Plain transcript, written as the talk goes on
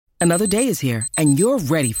Another day is here, and you're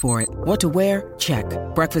ready for it. What to wear? Check.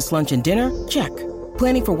 Breakfast, lunch, and dinner? Check.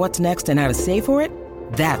 Planning for what's next and how to save for it?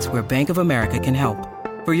 That's where Bank of America can help.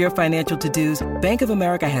 For your financial to-dos, Bank of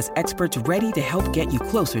America has experts ready to help get you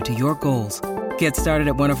closer to your goals. Get started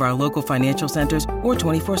at one of our local financial centers or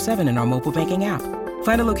 24/7 in our mobile banking app.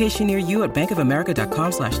 Find a location near you at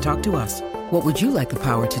bankofamerica.com/talktous. What would you like the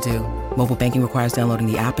power to do? Mobile banking requires downloading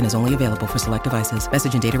the app and is only available for select devices.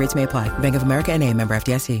 Message and data rates may apply. Bank of America N.A., member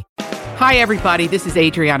FDIC. Hi, everybody. This is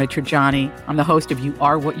Adriana Trajani. I'm the host of You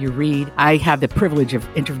Are What You Read. I have the privilege of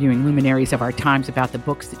interviewing luminaries of our times about the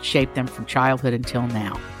books that shaped them from childhood until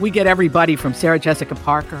now. We get everybody from Sarah Jessica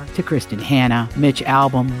Parker to Kristen Hanna, Mitch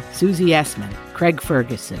Albom, Susie Essman, Craig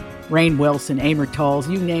Ferguson, Rainn Wilson, Amor Tolls,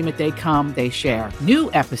 you name it, they come, they share.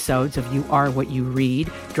 New episodes of You Are What You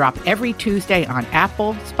Read drop every Tuesday on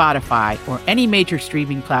Apple, Spotify, or any major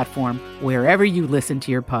streaming platform wherever you listen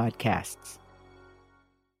to your podcasts.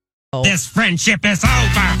 This friendship is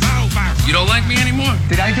over. You don't like me anymore?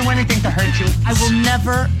 Did I do anything to hurt you? I will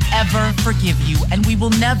never, ever forgive you, and we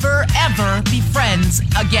will never, ever be friends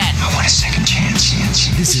again. I want a second chance.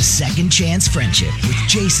 This is Second Chance Friendship with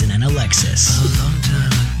Jason and Alexis. A long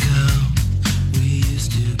time ago, we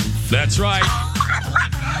used to be friends. That's right.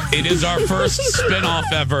 It is our first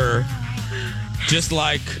spinoff ever. Just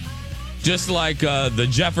like the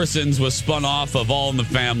Jeffersons was spun off of All in the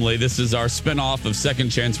Family, this is our spinoff of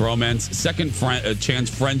Second Chance Romance, Chance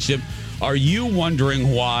Friendship. Are you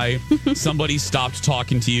wondering why somebody stopped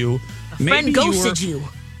talking to you? A friend ghosted you.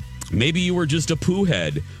 Maybe you were just a poo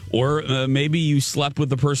head, or maybe you slept with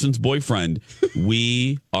the person's boyfriend.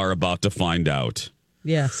 We are about to find out.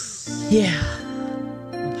 Yes. Yeah.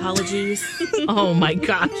 Apologies. Oh my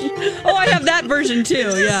gosh. Oh, I have that version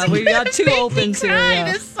too. Yeah, we got two opens here.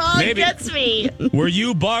 Yeah. This song gets me. Were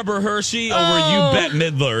you Barbara Hershey or were you Bette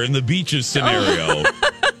Midler in the Beaches scenario?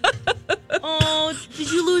 Oh,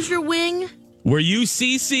 did you lose your wing? Were you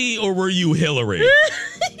Cece or were you Hillary?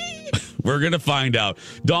 We're going to find out.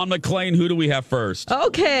 Dawn McClain, who do we have first?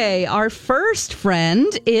 Okay, our first friend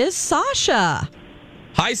is Sasha.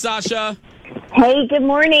 Hi, Sasha. Hey, good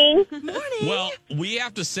morning. Good morning. Well, we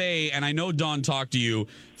have to say, and I know Dawn talked to you,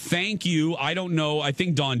 thank you. I don't know. I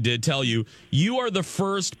think Dawn did tell you. You are the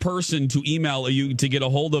first person to email you to get a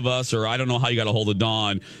hold of us, or I don't know how you got a hold of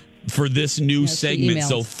Dawn, for this new segment.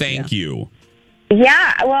 So thank you.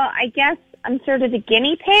 Yeah, well, I guess I'm sort of the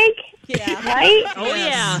guinea pig. Yeah. Right? Oh,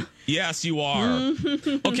 yeah. Yes, you are.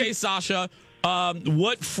 Okay, Sasha.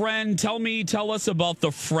 What friend? Tell us about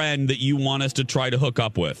the friend that you want us to try to hook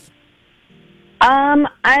up with.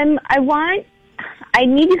 I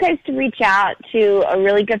need you guys to reach out to a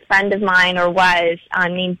really good friend of mine, or was,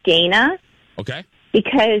 named Dana. Okay.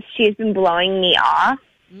 Because she's been blowing me off.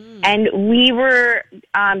 And we were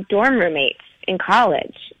dorm roommates in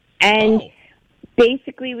college. And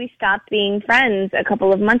basically we stopped being friends a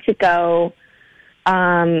couple of months ago.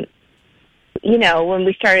 When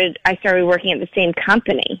I started working at the same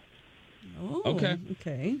company. Oh,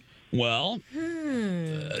 okay. Well,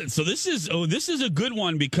 so this is a good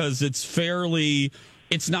one because it's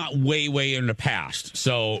not way in the past.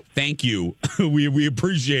 So thank you. we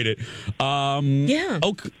appreciate it. Yeah.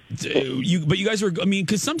 Okay. But you guys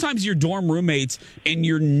because sometimes you're dorm roommates and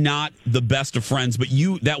you're not the best of friends, but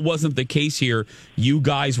that wasn't the case here. You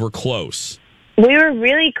guys were close. We were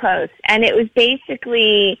really close. And it was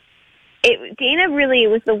basically, Dana really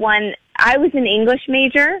was the one. I was an English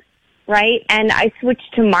major. Right, and I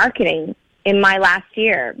switched to marketing in my last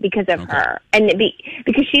year because of her, and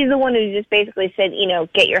because she's the one who just basically said,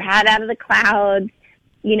 get your head out of the clouds.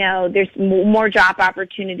 There's more job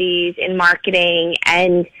opportunities in marketing,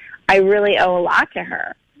 and I really owe a lot to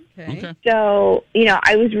her. Okay. So,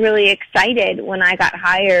 I was really excited when I got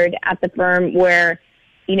hired at the firm where,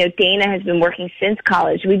 Dana has been working since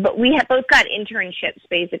college. We have both got internships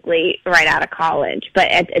basically right out of college, but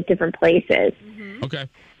at different places. Mm-hmm. Okay.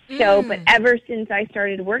 So, but ever since I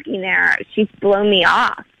started working there, she's blown me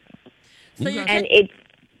off. So and it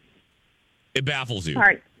baffles you.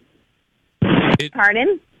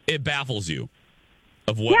 Pardon? It baffles you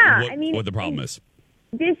of what the problem is.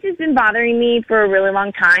 This has been bothering me for a really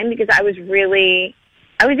long time because I was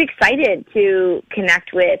excited to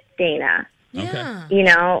connect with Dana. Yeah.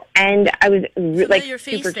 And I was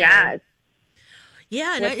super jazzed.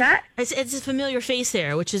 Yeah. What's that? It's a familiar face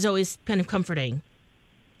there, which is always kind of comforting.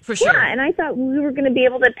 For sure. Yeah, and I thought we were going to be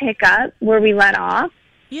able to pick up where we let off.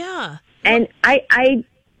 Yeah. And I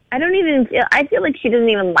feel like she doesn't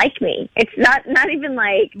even like me. It's not even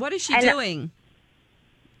like. What is she doing?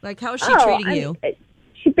 Like, how is she treating you?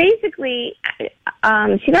 She basically,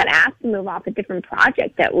 she got asked to move off a different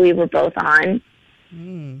project that we were both on.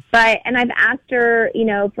 But, and I've asked her,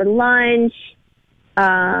 for lunch,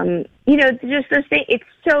 just those things. It's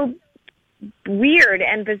so weird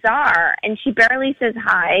and bizarre, and she barely says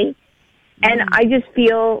hi, and I just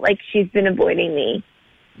feel like she's been avoiding me.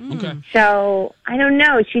 Okay. So I don't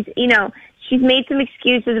know. She's made some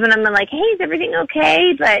excuses when I'm like, hey, is everything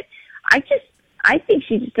okay? But I think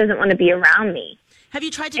she just doesn't want to be around me. Have you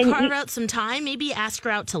tried to carve out some time? Maybe ask her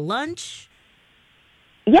out to lunch?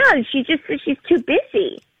 Yeah, she's too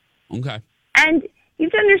busy. Okay. And you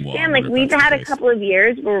have to understand, we've had a couple of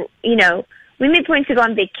years where, we made points to go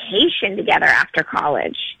on vacation together after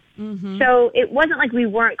college. Mm-hmm. So it wasn't like we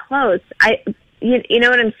weren't close. You know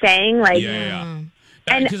what I'm saying?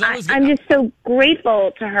 And I'm just so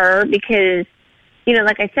grateful to her because,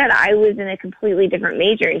 like I said, I was in a completely different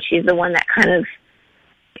major, and she's the one that kind of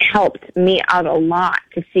helped me out a lot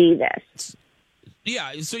to see this.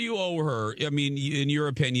 Yeah, so you owe her. I mean, in your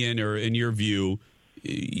opinion or in your view,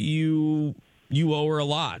 you owe her a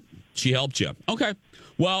lot. She helped you. Okay.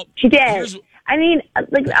 Well, she did. I mean,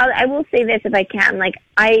 I will say this if I can.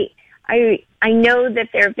 I know that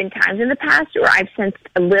there have been times in the past where I've sensed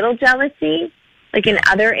a little jealousy, in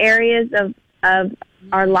other areas of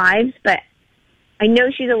our lives, but I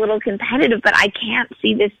know she's a little competitive, but I can't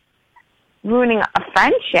see this ruining a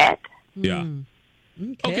friendship. Yeah.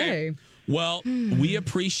 Okay. Well, we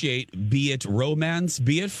appreciate, be it romance,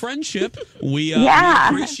 be it friendship. We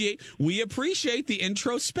appreciate the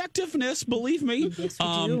introspectiveness. Believe me. Yes,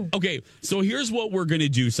 we do. Okay, so here's what we're going to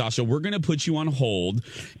do, Sasha. We're going to put you on hold,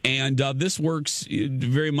 and this works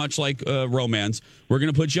very much like romance. We're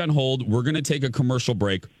going to put you on hold. We're going to take a commercial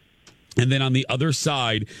break. And then on the other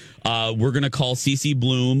side, we're going to call Cece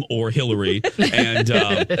Bloom or Hillary, and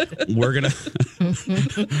we're going to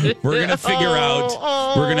figure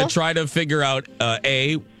out, we're going to try to figure out,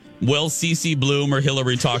 will Cece Bloom or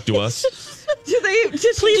Hillary talk to us? Do they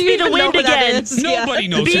just please be the wind again? Nobody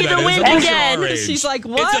knows be who that the is. wind again. She's like,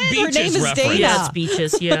 what? It's a Her name is reference. Dana. Yeah, it's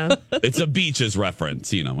Beaches, yeah. It's a Beaches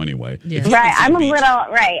reference, anyway. Yeah. Right, I'm a little,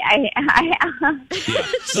 right. Yeah.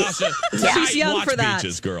 Sasha, She's young watch for that.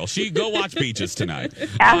 Beaches, girl. Go watch Beaches tonight.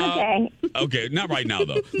 Okay. Okay, not right now,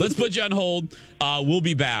 though. Let's put you on hold. We'll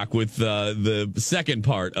be back with the second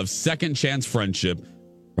part of Second Chance Friendship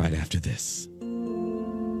right after this.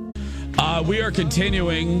 We are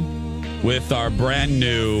continuing with our brand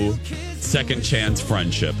new Second Chance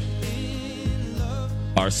Friendship,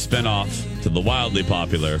 our spinoff to the wildly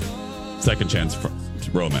popular Second Chance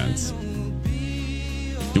Romance.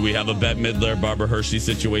 Do we have a Bette Midler, Barbara Hershey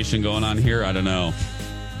situation going on here? I don't know.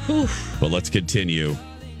 Oof. But let's continue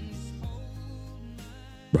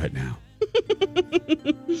right now.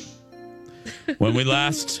 When we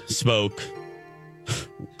last spoke,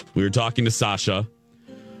 we were talking to Sasha,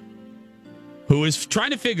 who is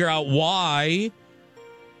trying to figure out why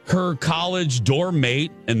her college dorm mate,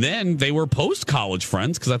 and then they were post-college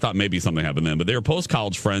friends, because I thought maybe something happened then, but they were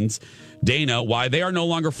post-college friends, Dana, why they are no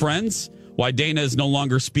longer friends, why Dana is no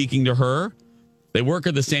longer speaking to her. They work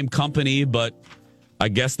at the same company, but I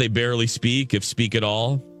guess they barely speak, if speak at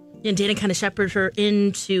all. And Dana kind of shepherded her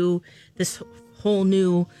into this whole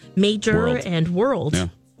new major and world. Yeah.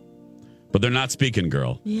 But they're not speaking,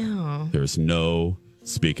 girl. Yeah. There's no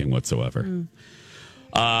speaking whatsoever.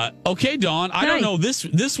 Okay, Dawn, I don't know.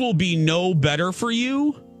 This will be no better for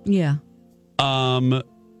you. Yeah.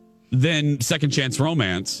 Than Second Chance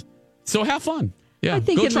Romance. So have fun. Yeah. I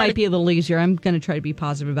think it might be a little easier. I'm going to try to be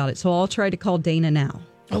positive about it. So I'll try to call Dana now.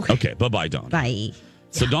 Okay. Bye-bye, Dawn. Bye.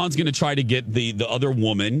 So Dawn's going to try to get the other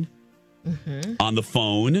woman on the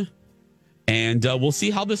phone, and we'll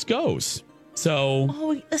see how this goes.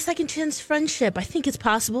 So, a second chance friendship. I think it's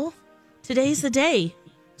possible. Today's the day.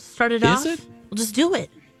 Start it off. Is it? We'll just do it.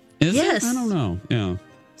 Is yes. it? I don't know. Yeah.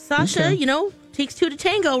 Sasha, takes two to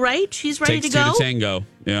tango, right? She's ready Takes to go. two to tango.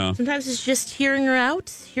 Yeah. Sometimes it's just hearing her out,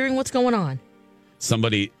 hearing what's going on.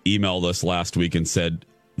 Somebody emailed us last week and said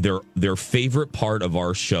their favorite part of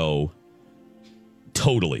our show,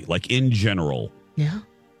 totally, like in general,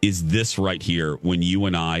 is this right here when you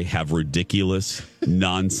and I have ridiculous,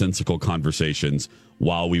 nonsensical conversations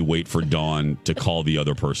while we wait for Dawn to call the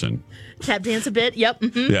other person. Tap dance a bit. Yep.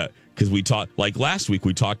 Mm-hmm. Yeah, because we talked, like last week,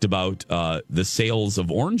 we talked about the sales of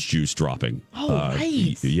orange juice dropping. Oh,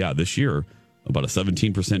 right. Yeah, this year, about a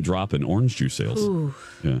 17% drop in orange juice sales. Ooh.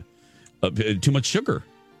 Yeah. Too much sugar.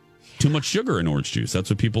 Too much sugar in orange juice. That's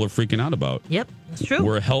what people are freaking out about. Yep, that's true.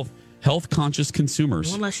 We're health conscious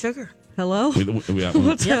consumers. One less sugar. Hello?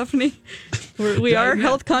 What's happening? We are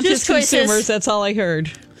health conscious consumers. That's all I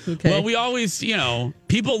heard. Okay. Well, we always,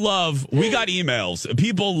 people we got emails.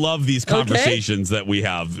 People love these conversations that we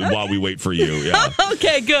have while we wait for you. Yeah.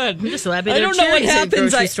 Okay, good. I'm just happy I don't know what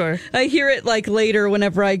happens. Store. I hear it like later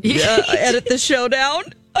whenever I edit the show down.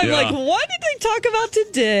 I'm Yeah. like, what did they talk about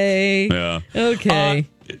today? Yeah. Okay.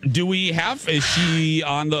 Do we have? Is she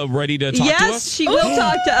on the ready to talk to Yes, us? she will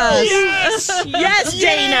talk to us. Yes, Yes,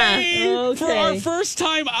 Dana. Yay! Okay. For our first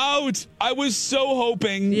time out, I was so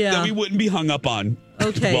hoping that we wouldn't be hung up on.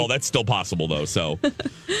 Okay. Well, that's still possible though. So,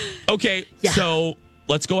 okay. So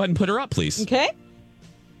let's go ahead and put her up, please. Okay.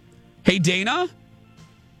 Hey, Dana.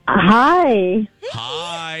 Hi.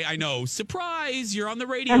 Hi. I know. Surprise! You're on the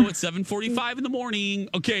radio at 7:45 in the morning.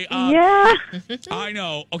 Okay. Yeah. I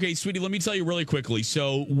know. Okay, sweetie, let me tell you really quickly.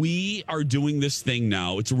 So we are doing this thing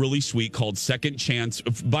now. It's really sweet called Second Chance.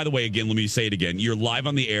 By the way, again, let me say it again. You're live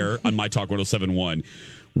on the air on My Talk 1071.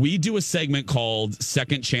 We do a segment called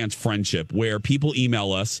Second Chance Friendship where people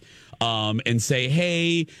email us and say,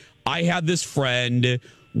 hey, I had this friend.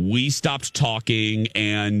 We stopped talking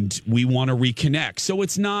and we want to reconnect. So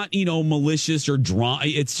it's not, malicious or drama.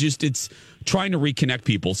 It's trying to reconnect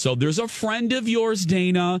people. So there's a friend of yours,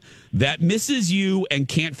 Dana, that misses you and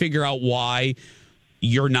can't figure out why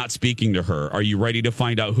you're not speaking to her. Are you ready to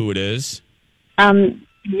find out who it is?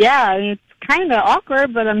 Yeah, it's kind of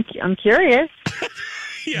awkward, but I'm curious.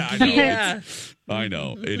 Yeah, I know. Yeah. I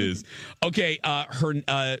know it is. Okay,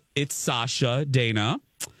 it's Sasha, Dana.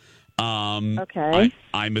 Okay.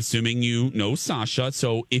 I'm assuming you know Sasha.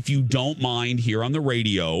 So if you don't mind here on the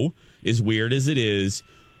radio, as weird as it is,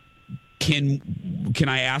 can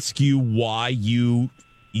I ask you why you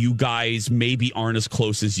guys maybe aren't as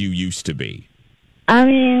close as you used to be? I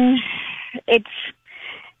mean, it's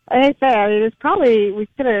like I said. It's probably we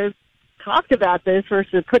could have talked about this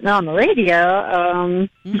versus putting it on the radio.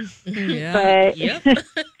 Yeah.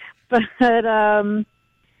 But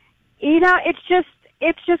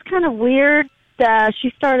it's just kind of weird that she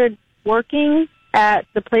started working at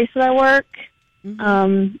the place that I work.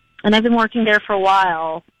 And I've been working there for a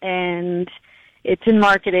while, and it's in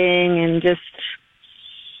marketing and just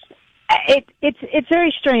it's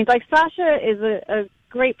very strange. Like Sasha is a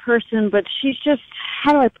great person, but she's just,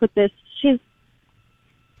 how do I put this? She's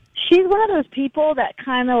one of those people that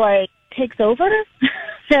kind of like takes over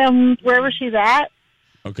from wherever she's at.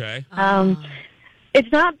 Okay. It's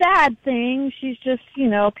not a bad thing. She's just,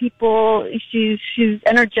 she's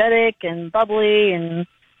energetic and bubbly and,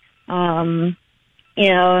 and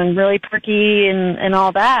really perky and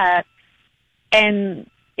all that. And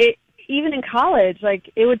even in college, like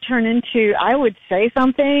it would turn into, I would say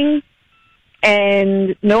something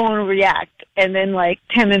and no one would react. And then like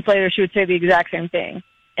 10 minutes later, she would say the exact same thing.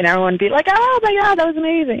 And everyone would be like, oh my God, that was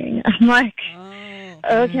amazing. I'm like,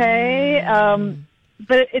 okay.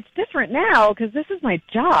 But it's different now because this is my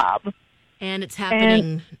job. And it's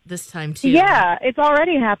happening this time too. Yeah, it's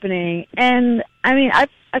already happening. And I mean, I've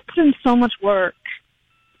put in so much work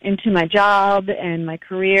into my job and my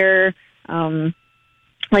career.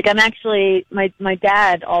 Like I'm actually, my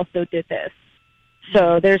dad also did this.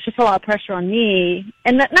 So there's just a lot of pressure on me.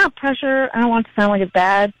 And not pressure, I don't want to sound like it's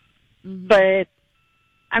bad, but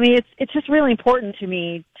I mean, it's just really important to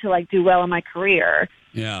me to like do well in my career.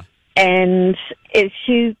 Yeah. And I'm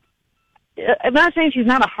not saying she's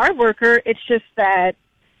not a hard worker. It's just that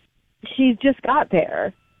she's just got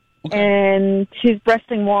there. Okay. And she's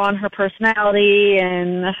resting more on her personality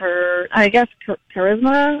and her, I guess,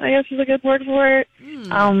 charisma, I guess is a good word for it. It's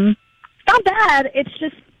not bad. It's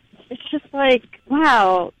just like,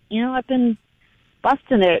 wow, I've been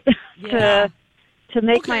busting it to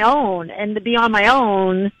make my own and to be on my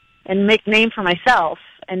own and make a name for myself.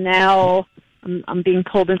 And now I'm being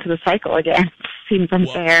pulled into the cycle again. Seems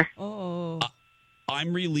unfair.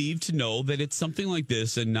 I'm relieved to know that it's something like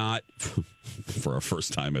this and not, for our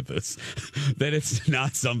first time at this, that it's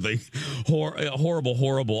not something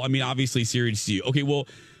horrible. I mean, obviously serious to you. Okay, well,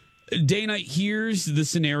 Dana, here's the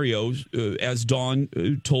scenario. As Dawn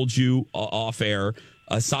told you off air,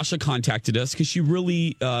 Sasha contacted us because she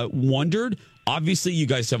really wondered. Obviously, you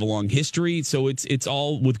guys have a long history, so it's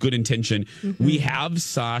all with good intention. We have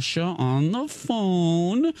Sasha on the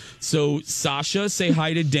phone. So, Sasha, say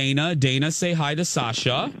hi to Dana. Dana, say hi to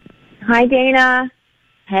Sasha. Hi, Dana.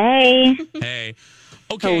 Hey. Hey.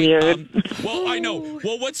 Okay. So weird. Well, I know.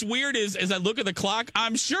 Well, what's weird is, as I look at the clock,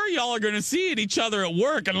 I'm sure y'all are going to see each other at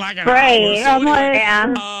work in like an hour. So I'm like,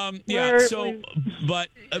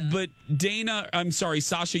 but Dana, I'm sorry,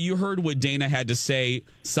 Sasha, you heard what Dana had to say.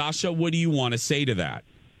 Sasha, what do you want to say to that?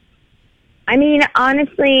 I mean,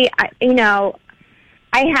 honestly,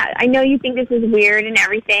 I know you think this is weird and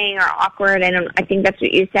everything or awkward. I think that's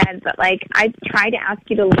what you said, but like I tried to ask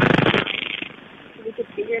you to lunch so we could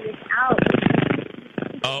figure this out.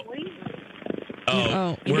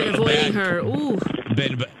 You've been avoiding her. Ooh.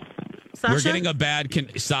 We're getting a bad.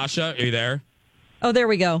 Sasha, are you there? Oh, there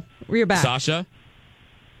we go. We're back. Sasha?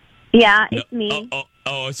 Yeah, it's me.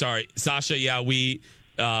 Oh, sorry. Sasha, yeah, we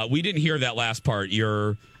didn't hear that last part.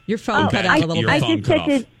 Your phone cut out a little bit. I just said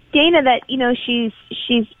to Dana that,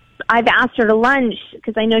 I've asked her to lunch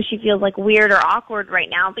because I know she feels like weird or awkward right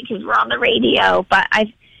now because we're on the radio, but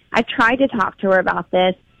I've tried to talk to her about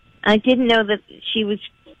this. And I didn't know that she was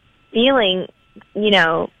feeling,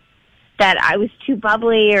 that I was too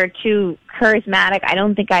bubbly or too charismatic. I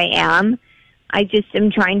don't think I am. I just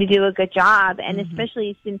am trying to do a good job. And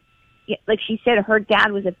especially since, like she said, her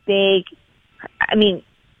dad was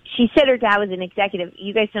she said her dad was an executive.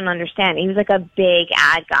 You guys don't understand. He was like a big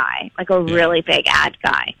ad guy, like a really big ad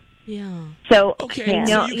guy. Yeah. So, okay,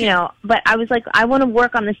 but I was like, I want to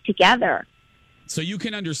work on this together. So you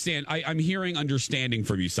can understand. I'm hearing understanding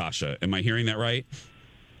from you, Sasha. Am I hearing that right?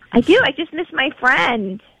 I do. I just miss my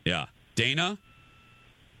friend. Yeah. Dana?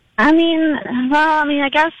 I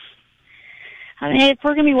guess if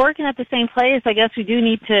we're going to be working at the same place, I guess we do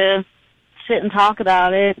need to sit and talk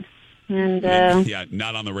about it. And yeah,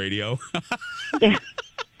 not on the radio. Yeah,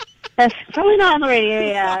 that's probably not on the radio.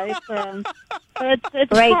 Yeah,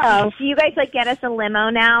 it's right. tough. Do you guys get us a limo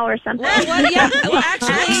now or something?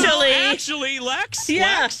 Actually, Lex.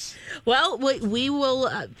 Yeah. Lex. Well, we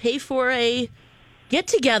will pay for a get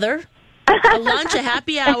together, a lunch, a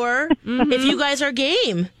happy hour, if you guys are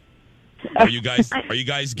game. Are you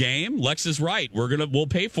guys game? Lex is right. We'll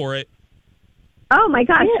pay for it. Oh my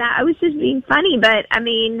gosh, I was just being funny, but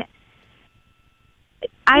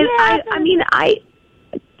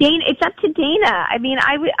Dana, it's up to Dana.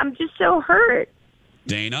 I'm just so hurt.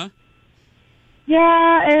 Dana?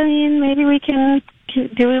 Yeah, maybe we can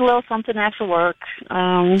do a little something after work. We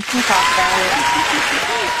can talk about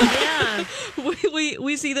it. Yeah.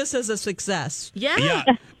 We see this as a success. Yeah.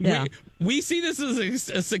 Yeah. We see this as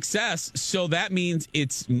a success, so that means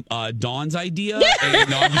it's Dawn's idea. No,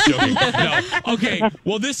 I'm just joking. No, okay.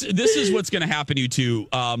 Well, this is what's going to happen to you two.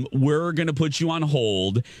 We're going to put you on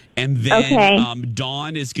hold, and then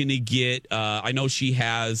Dawn is going to get. I know she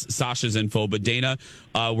has Sasha's info, but Dana,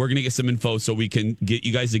 we're going to get some info so we can get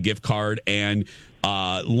you guys a gift card and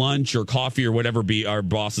lunch or coffee or whatever our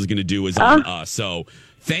boss is going to do is on us. So.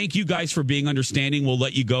 Thank you guys for being understanding. We'll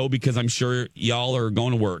let you go because I'm sure y'all are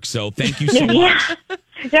going to work. So thank you so much.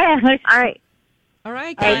 Yeah. All right. All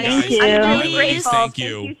right, guys. Thank you. I'm really Ladies, grateful. thank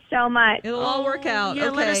you. Thank you so much. It'll all work out. Yeah,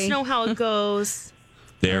 okay. let us know how it goes.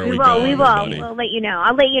 There we We go. will. everybody. We'll let you know.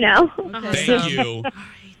 I'll let you know. Okay. Thank you.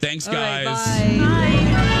 Thanks, All right, guys. bye.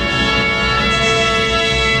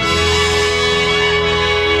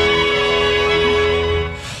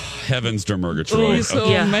 Heavens to Murgatroyd.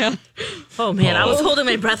 Man. Oh man, I was holding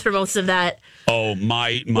my breath for most of that. Oh,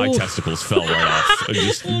 my testicles fell right off. I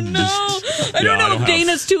don't know if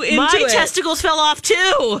Dana's too into My it. testicles fell off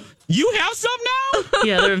too. You have some now?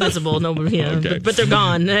 Yeah, they're invisible. No, Okay. but they're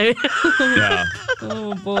gone. Yeah.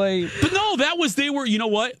 Oh boy. But no, they were, you know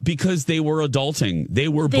what? Because they were adulting. They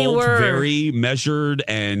were both very measured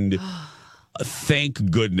and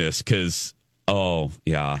thank goodness because,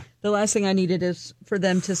 yeah. The last thing I needed is for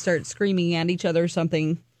them to start screaming at each other or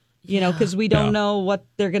something, because we don't know what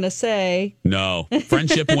they're going to say. No.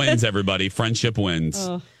 Friendship wins, everybody. Friendship wins.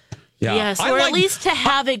 Yeah. Yes, or at least to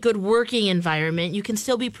have a good working environment. You can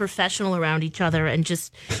still be professional around each other and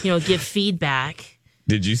just, give feedback.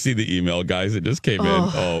 Did you see the email, guys? It just came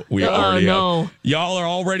in. Y'all are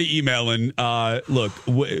already emailing. Look,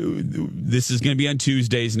 this is going to be on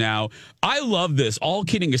Tuesdays now. I love this. All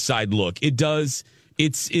kidding aside, look, it does.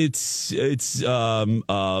 It's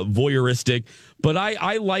voyeuristic, but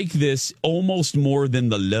I like this almost more than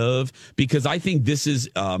the love because I think this is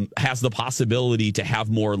has the possibility to have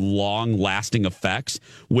more long lasting effects.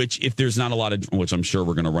 Which, if there's not a lot of, which I'm sure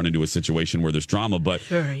we're going to run into a situation where there's drama, but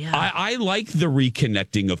I like the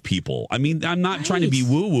reconnecting of people. I mean, I'm not trying to be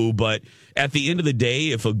woo woo, but at the end of the day,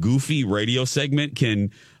 if a goofy radio segment can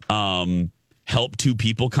help two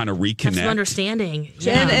people kind of reconnect. Have some understanding.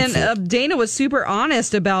 Yeah. And Dana was super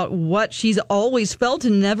honest about what she's always felt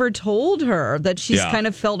and never told her, that she's kind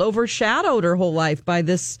of felt overshadowed her whole life by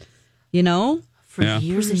this, For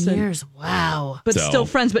years and years. Wow. But still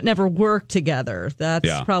friends, but never worked together.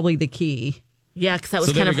 That's probably the key. Yeah, because that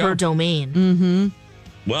was kind of her domain. Mm-hmm.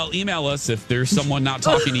 Well, email us if there's someone not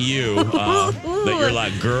talking to you that you're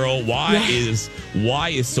like, girl, why is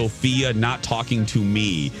Sophia not talking to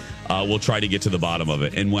me? We'll try to get to the bottom of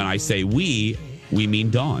it. And when I say we, we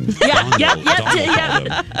mean Dawn.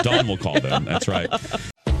 Dawn will call them. That's right.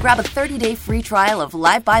 Grab a 30-day free trial of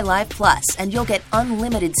Live by Live Plus, and you'll get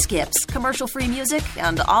unlimited skips, commercial-free music,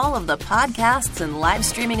 and all of the podcasts and live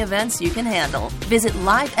streaming events you can handle. Visit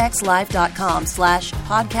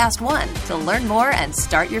livexlive.com/podcast1 to learn more and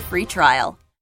start your free trial.